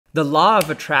The law of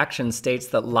attraction states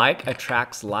that like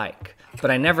attracts like,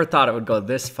 but I never thought it would go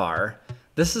this far.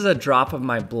 This is a drop of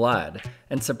my blood,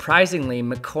 and surprisingly,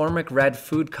 McCormick red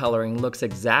food coloring looks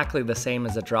exactly the same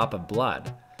as a drop of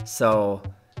blood. So,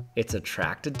 it's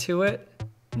attracted to it?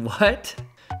 What?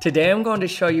 Today I'm going to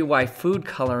show you why food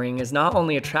coloring is not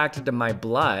only attracted to my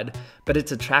blood, but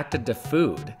it's attracted to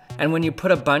food. And when you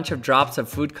put a bunch of drops of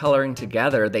food coloring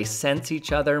together, they sense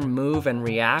each other, move, and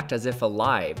react as if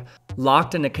alive,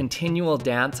 locked in a continual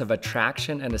dance of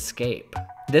attraction and escape.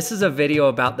 This is a video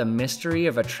about the mystery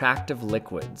of attractive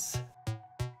liquids.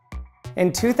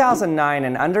 In 2009,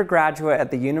 an undergraduate at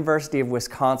the University of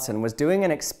Wisconsin was doing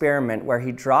an experiment where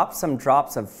he dropped some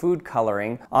drops of food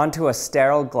coloring onto a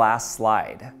sterile glass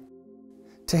slide.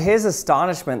 To his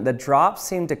astonishment, the drops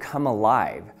seemed to come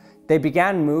alive. They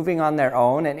began moving on their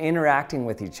own and interacting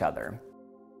with each other.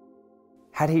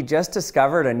 Had he just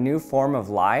discovered a new form of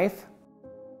life?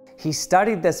 He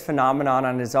studied this phenomenon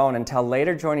on his own until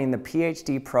later joining the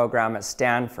PhD program at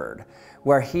Stanford,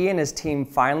 where he and his team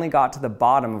finally got to the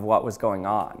bottom of what was going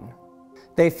on.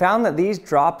 They found that these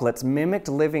droplets mimicked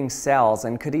living cells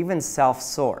and could even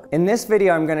self-sort. In this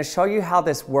video, I'm going to show you how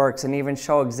this works and even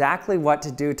show exactly what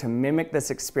to do to mimic this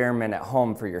experiment at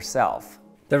home for yourself.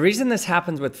 The reason this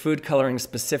happens with food coloring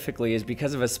specifically is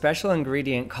because of a special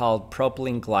ingredient called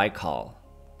propylene glycol.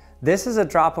 This is a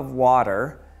drop of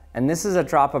water, and this is a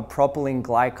drop of propylene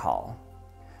glycol.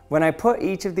 When I put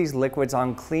each of these liquids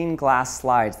on clean glass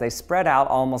slides, they spread out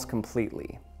almost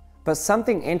completely. But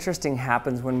something interesting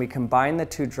happens when we combine the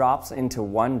two drops into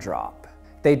one drop.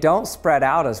 They don't spread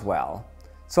out as well.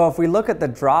 So if we look at the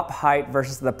drop height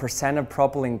versus the percent of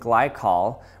propylene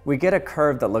glycol, we get a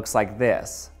curve that looks like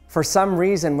this. For some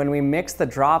reason, when we mix the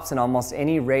drops in almost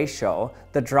any ratio,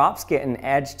 the drops get an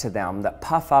edge to them that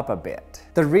puff up a bit.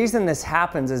 The reason this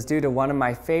happens is due to one of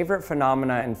my favorite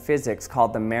phenomena in physics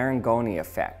called the Marangoni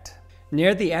effect.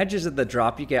 Near the edges of the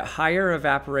drop, you get higher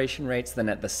evaporation rates than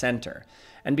at the center.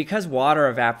 And because water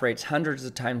evaporates hundreds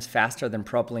of times faster than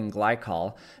propylene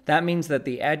glycol, that means that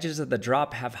the edges of the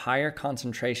drop have higher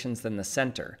concentrations than the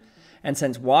center. And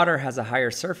since water has a higher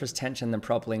surface tension than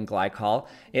propylene glycol,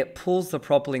 it pulls the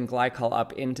propylene glycol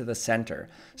up into the center.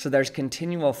 So there's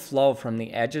continual flow from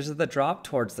the edges of the drop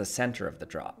towards the center of the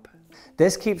drop.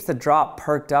 This keeps the drop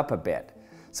perked up a bit.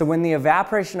 So when the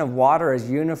evaporation of water is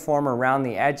uniform around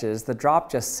the edges, the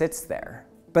drop just sits there.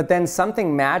 But then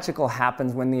something magical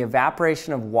happens when the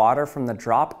evaporation of water from the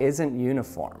drop isn't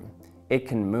uniform. It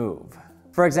can move.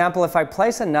 For example, if I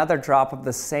place another drop of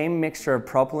the same mixture of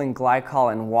propylene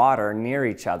glycol and water near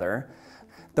each other,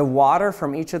 the water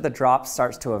from each of the drops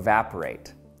starts to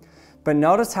evaporate. But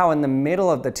notice how in the middle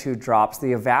of the two drops,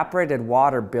 the evaporated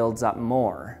water builds up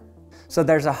more. So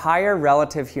there's a higher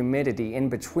relative humidity in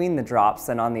between the drops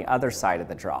than on the other side of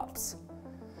the drops.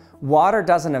 Water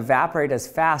doesn't evaporate as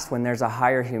fast when there's a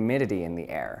higher humidity in the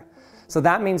air. So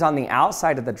that means on the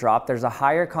outside of the drop, there's a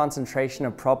higher concentration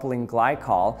of propylene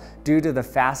glycol due to the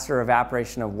faster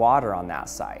evaporation of water on that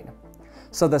side.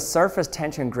 So the surface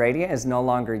tension gradient is no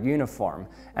longer uniform,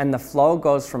 and the flow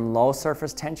goes from low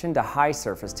surface tension to high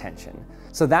surface tension.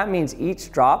 So that means each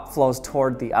drop flows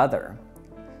toward the other.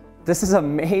 This is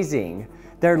amazing.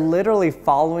 They're literally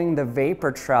following the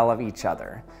vapor trail of each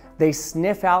other. They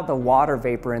sniff out the water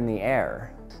vapor in the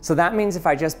air. So that means if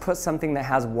I just put something that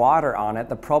has water on it,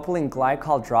 the propylene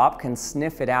glycol drop can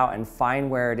sniff it out and find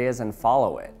where it is and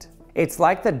follow it. It's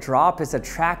like the drop is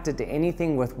attracted to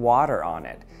anything with water on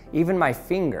it, even my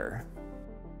finger.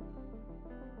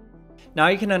 Now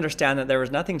you can understand that there was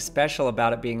nothing special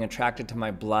about it being attracted to my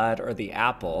blood or the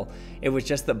apple. It was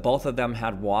just that both of them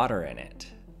had water in it.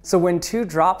 So when two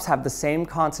drops have the same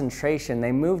concentration,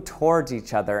 they move towards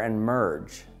each other and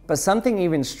merge. But something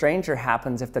even stranger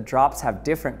happens if the drops have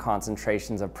different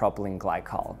concentrations of propylene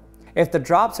glycol. If the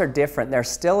drops are different, they're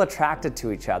still attracted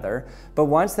to each other, but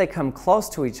once they come close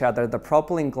to each other, the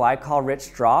propylene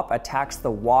glycol-rich drop attacks the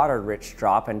water-rich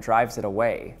drop and drives it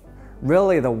away.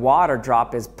 Really, the water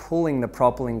drop is pulling the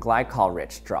propylene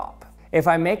glycol-rich drop. If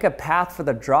I make a path for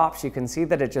the drops, you can see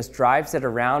that it just drives it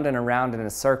around and around in a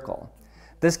circle.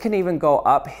 This can even go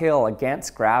uphill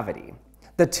against gravity.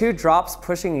 The two drops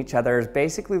pushing each other is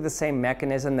basically the same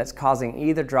mechanism that's causing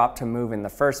either drop to move in the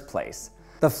first place.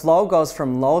 The flow goes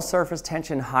from low surface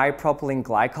tension high propylene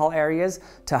glycol areas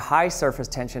to high surface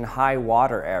tension high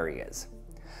water areas.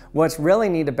 What's really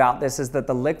neat about this is that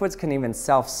the liquids can even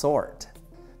self-sort.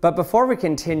 But before we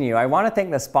continue, I want to thank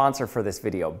the sponsor for this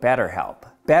video,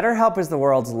 BetterHelp. BetterHelp is the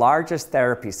world's largest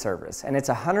therapy service, and it's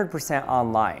 100%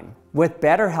 online. With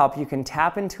BetterHelp, you can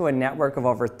tap into a network of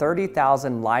over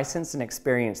 30,000 licensed and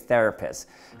experienced therapists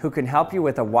who can help you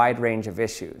with a wide range of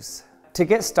issues. To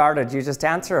get started, you just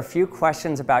answer a few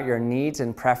questions about your needs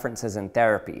and preferences in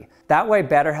therapy. That way,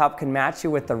 BetterHelp can match you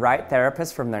with the right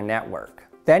therapist from their network.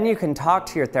 Then you can talk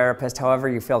to your therapist however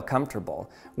you feel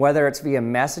comfortable, whether it's via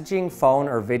messaging, phone,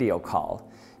 or video call.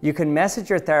 You can message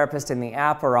your therapist in the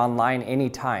app or online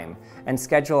anytime and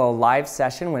schedule a live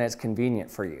session when it's convenient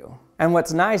for you. And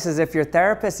what's nice is if your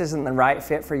therapist isn't the right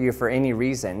fit for you for any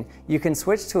reason, you can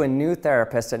switch to a new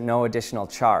therapist at no additional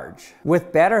charge.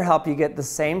 With BetterHelp, you get the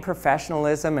same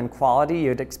professionalism and quality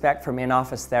you'd expect from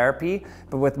in-office therapy,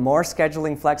 but with more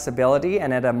scheduling flexibility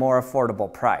and at a more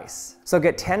affordable price. So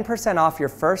get 10% off your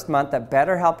first month at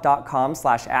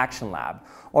betterhelp.com/actionlab,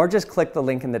 or just click the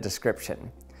link in the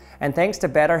description. And thanks to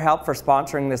BetterHelp for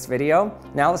sponsoring this video.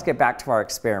 Now let's get back to our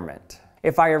experiment.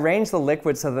 If I arrange the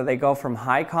liquids so that they go from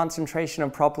high concentration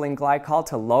of propylene glycol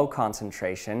to low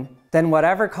concentration, then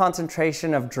whatever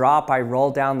concentration of drop I roll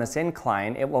down this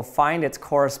incline, it will find its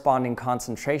corresponding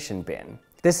concentration bin.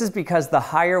 This is because the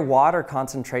higher water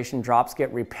concentration drops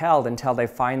get repelled until they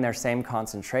find their same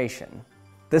concentration.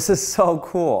 This is so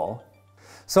cool.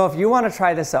 So if you want to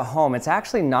try this at home, it's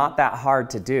actually not that hard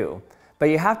to do, but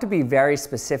you have to be very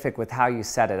specific with how you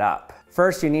set it up.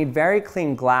 First, you need very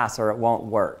clean glass or it won't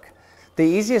work. The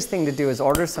easiest thing to do is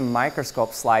order some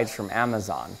microscope slides from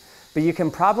Amazon, but you can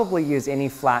probably use any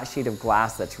flat sheet of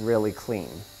glass that's really clean.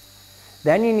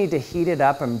 Then you need to heat it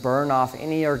up and burn off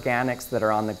any organics that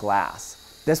are on the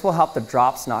glass. This will help the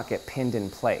drops not get pinned in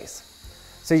place.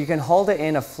 So you can hold it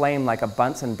in a flame like a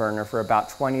Bunsen burner for about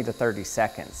 20 to 30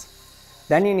 seconds.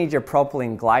 Then you need your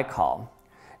propylene glycol.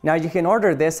 Now you can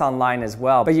order this online as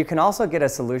well, but you can also get a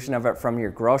solution of it from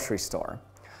your grocery store.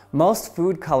 Most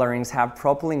food colorings have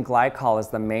propylene glycol as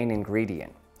the main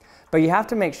ingredient, but you have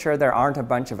to make sure there aren't a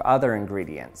bunch of other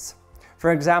ingredients.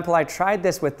 For example, I tried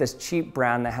this with this cheap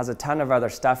brand that has a ton of other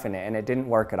stuff in it and it didn't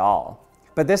work at all.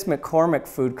 But this McCormick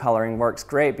food coloring works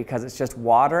great because it's just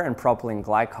water and propylene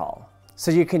glycol.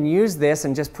 So you can use this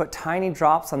and just put tiny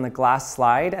drops on the glass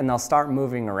slide and they'll start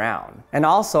moving around. And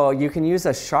also you can use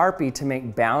a Sharpie to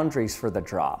make boundaries for the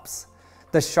drops.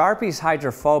 The Sharpie's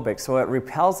hydrophobic, so it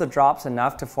repels the drops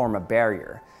enough to form a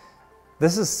barrier.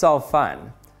 This is so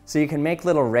fun. So you can make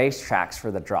little racetracks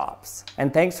for the drops.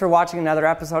 And thanks for watching another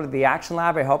episode of the Action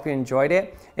Lab. I hope you enjoyed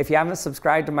it. If you haven't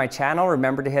subscribed to my channel,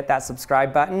 remember to hit that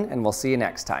subscribe button and we'll see you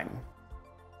next time.